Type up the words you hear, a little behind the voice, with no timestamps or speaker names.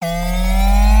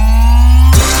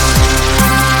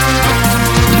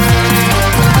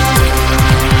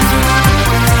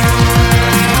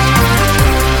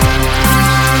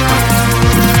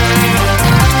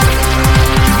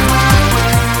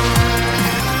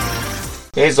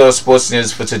Here's our sports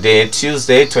news for today,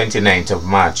 Tuesday, 29th of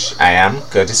March. I am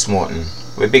Curtis Morton.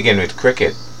 We begin with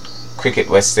cricket. Cricket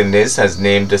West Indies has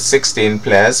named the 16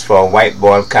 players for a white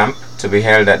ball camp to be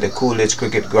held at the Coolidge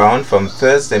Cricket Ground from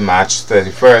Thursday, March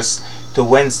 31st to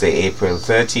Wednesday, April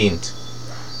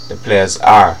 13th. The players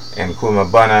are Nkrumah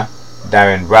Bonner,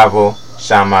 Darren Bravo,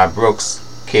 Shamar Brooks,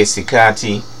 Casey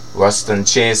Carty, Ruston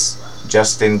Chase,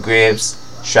 Justin Graves,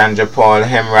 Chandra Paul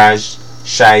Hemraj,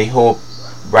 Shai Hope,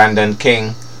 Brandon King,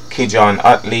 Kijon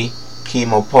Utley,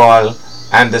 Kemo Paul,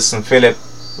 Anderson Phillip,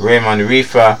 Raymond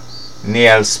Reefer,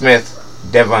 Neil Smith,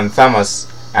 Devon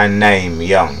Thomas, and Naeem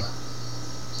Young.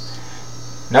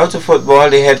 Now to football.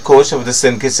 The head coach of the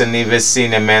St. Kitts and Nevis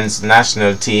senior men's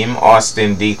national team,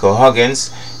 Austin Deco Huggins,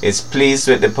 is pleased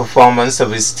with the performance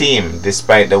of his team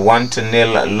despite the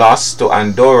 1-0 loss to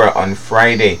Andorra on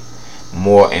Friday.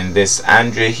 More in this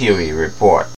Andre Huey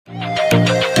report.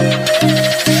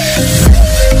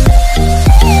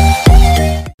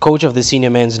 Coach of the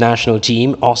senior men's national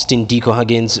team, Austin Deco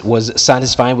Huggins, was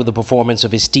satisfied with the performance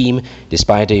of his team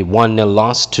despite a 1-0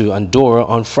 loss to Andorra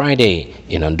on Friday.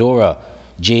 In Andorra,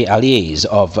 Jay Alias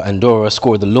of Andorra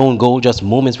scored the lone goal just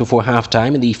moments before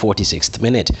halftime in the 46th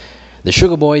minute. The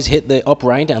Sugar Boys hit the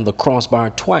upright and the crossbar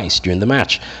twice during the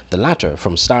match, the latter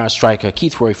from star striker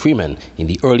Keith Roy Freeman in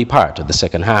the early part of the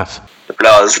second half. The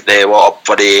players, they were up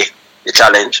for the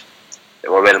challenge. They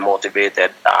were well motivated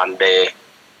and they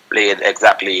played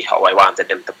exactly how I wanted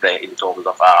them to play in terms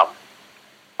of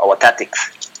our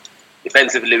tactics.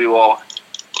 Defensively, we were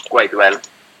quite well,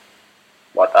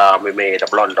 but we made a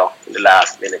blunder in the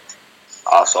last minute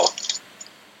also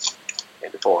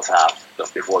in the first half,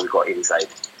 just before we got inside.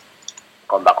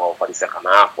 Come back out for the second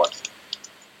half, but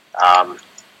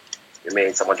we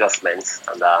made some adjustments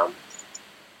and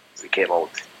we came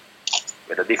out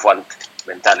with a different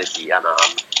mentality and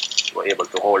were able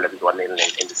to hold them to a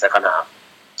 0-0 in the second half.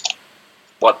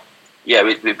 But yeah,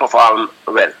 we performed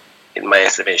well in my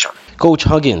estimation. Coach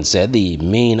Huggins said the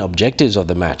main objectives of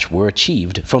the match were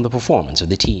achieved from the performance of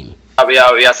the team. We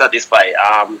are satisfied.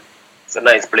 It's a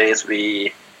nice place.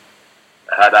 We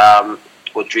had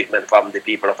good treatment from the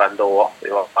people of Andorra.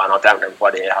 We want to thank them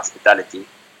for their hospitality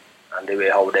and the way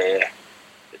how they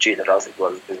treated us. It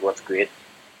was great.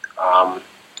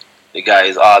 The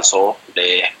guys also,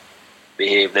 they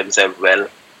behaved themselves well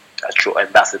as true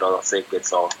ambassadors of St. Kitts,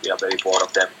 so we are very proud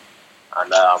of them.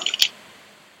 And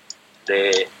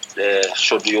they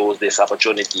should use this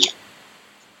opportunity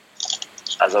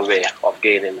as a way of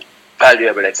gaining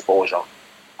valuable exposure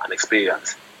and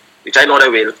experience, which I know they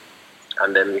will,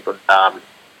 and then we could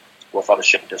go from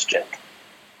strength to strength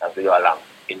as we go along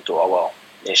into our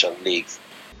nation leagues.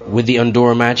 With the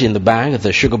Andorra match in the bag,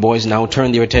 the Sugar Boys now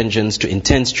turn their attentions to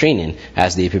intense training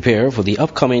as they prepare for the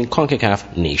upcoming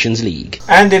CONCACAF Nations League.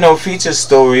 And in our feature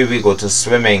story, we go to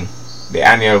swimming. The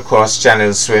annual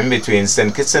cross-channel swim between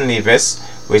St. Kitts and Nevis,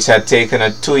 which had taken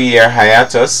a 2-year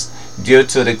hiatus due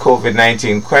to the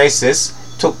COVID-19 crisis,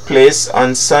 took place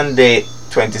on Sunday,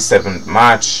 27th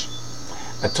March.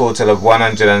 A total of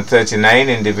 139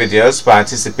 individuals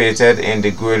participated in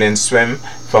the grueling swim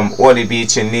from Orley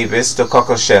Beach in Nevis to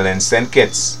Cockleshell in St.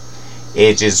 Kitts.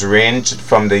 Ages ranged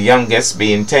from the youngest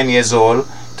being 10 years old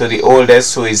to the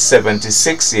oldest, who is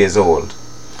 76 years old.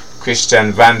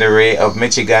 Christian Vanderay of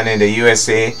Michigan in the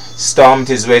USA stormed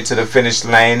his way to the finish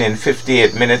line in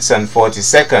 58 minutes and 40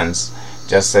 seconds,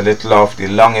 just a little off the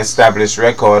long-established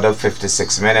record of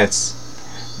 56 minutes.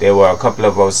 There were a couple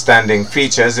of outstanding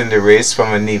features in the race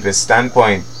from a Nevis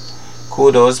standpoint.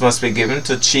 Kudos must be given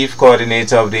to Chief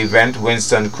Coordinator of the event,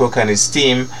 Winston Crook, and his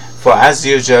team for, as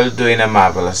usual, doing a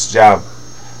marvelous job.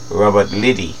 Robert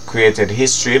Liddy created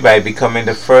history by becoming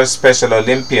the first Special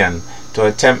Olympian to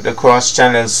attempt the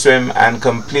cross-channel swim and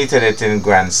completed it in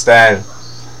grand style.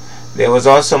 There was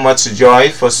also much joy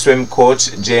for swim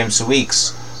coach James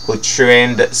Weeks, who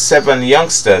trained 7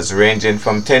 youngsters ranging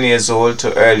from 10 years old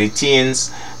to early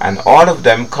teens, and all of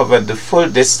them covered the full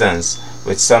distance,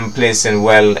 with some placing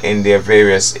well in their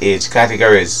various age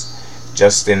categories.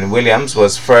 Justin Williams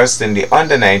was first in the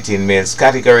under-19 males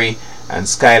category, and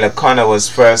Skylar Connor was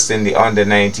first in the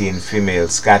under-19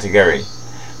 females category.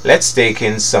 Let's take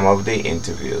in some of the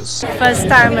interviews. First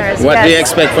timers. What do you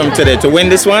expect from today? To win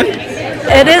this one?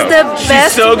 It is the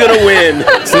best. She's so gonna win.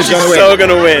 She's so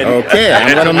gonna win. Okay,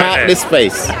 I'm gonna mark this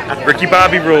space. Ricky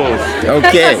Bobby rules.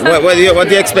 Okay, what do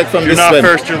you expect from this swim? You're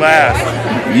not first, you're last.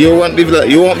 You won't be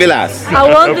last. I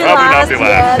won't be probably last. not be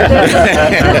last.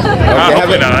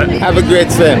 Okay, have a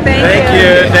great swim. Thank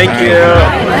you. Thank you.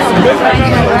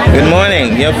 Good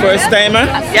morning. Your first timer?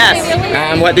 Yes.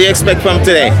 What do you expect from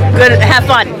today? Good. Have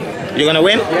fun. You gonna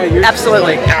win?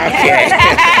 Absolutely. Okay.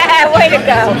 Way to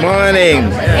go.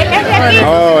 Morning.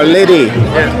 Oh, Liddy.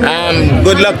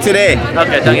 Good luck today.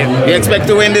 Okay, thank you. You expect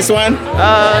to win this one?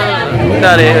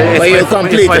 No, But you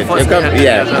completed.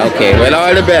 Yeah. Okay. Well,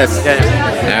 all the best. All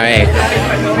right.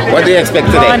 What do you expect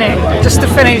today? Just to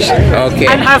finish. Okay.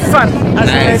 And have fun, as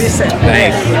the lady Nice. said.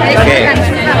 Nice. Okay.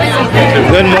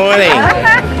 Good morning.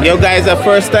 You guys are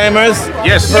first timers?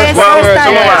 Yes. Yes, Well, first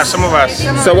timers. some of us.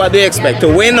 So what do you expect? To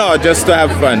win or just to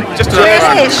have fun? Just to have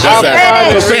fun. Finish.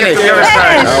 To finish. The other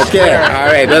side. Okay. All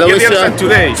right. Well, I Give wish the other side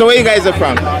today. So where you guys are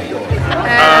from?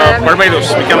 Barbados.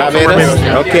 We come from Barbados.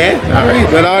 Barbados. Okay. All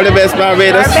right. Well, all the best,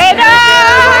 Barbados.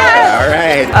 All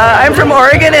right. I'm from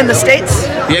Oregon in the States.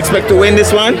 You expect to win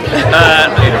this one?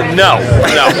 No.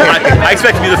 I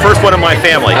expect to be the first one in my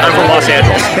family. I'm from Los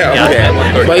Angeles. Okay.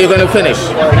 But you're gonna finish.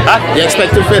 You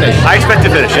expect to finish? I expect to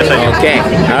finish. Yes, I do. Okay.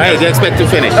 All right. You expect to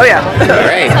finish? Oh yeah. All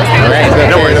right. All right.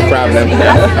 Okay, worries. no problem.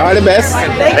 All the best.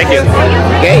 Thank you.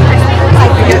 Okay.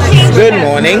 Good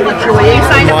morning. Good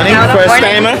morning. First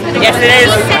timer. Yes, it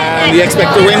is. You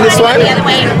expect to win this one?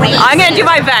 I'm going to do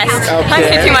my best. I'm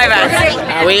going to do my best.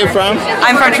 Where are you from?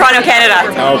 I'm from Toronto,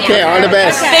 Canada. Okay. All the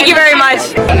best. Thank you very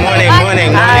much. Morning.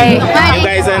 You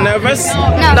guys are nervous?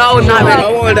 No, not really.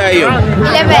 How old are you?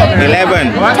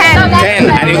 11. 11. 10.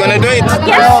 And you're gonna do it?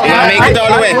 Yes. You're gonna make it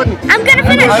all the way? I'm gonna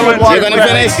finish. You're gonna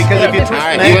finish?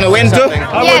 Alright, you're gonna win too?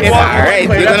 Yes. Alright,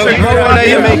 how old are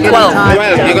you? 12.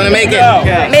 12. You're gonna make it?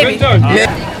 Maybe.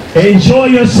 Enjoy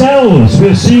yourselves.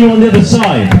 We'll see you on the other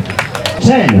side.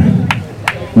 10,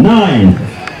 9,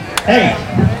 8,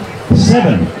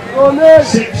 7,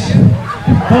 6,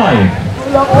 5,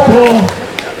 4,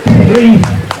 3,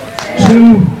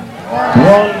 2,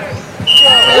 1.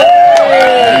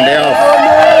 And they're off.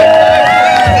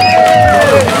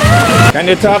 Can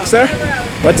you talk, sir?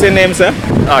 What's your name, sir?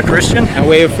 Christian. And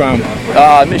where are you from?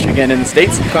 Michigan in the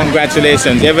States.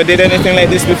 Congratulations. You ever did anything like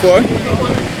this before?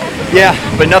 Yeah,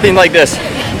 but nothing like this.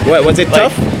 What, was it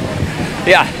tough?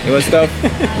 Yeah. It was tough?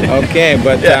 Okay,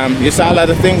 but you saw a lot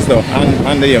of things though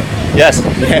under you. Yes.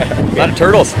 Yeah. A lot of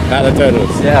turtles. A lot of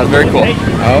turtles. Yeah, it was very cool.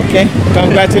 Okay.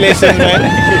 Congratulations, man.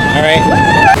 All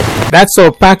right. That's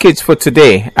our package for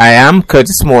today. I am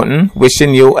Curtis Morton,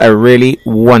 wishing you a really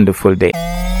wonderful day.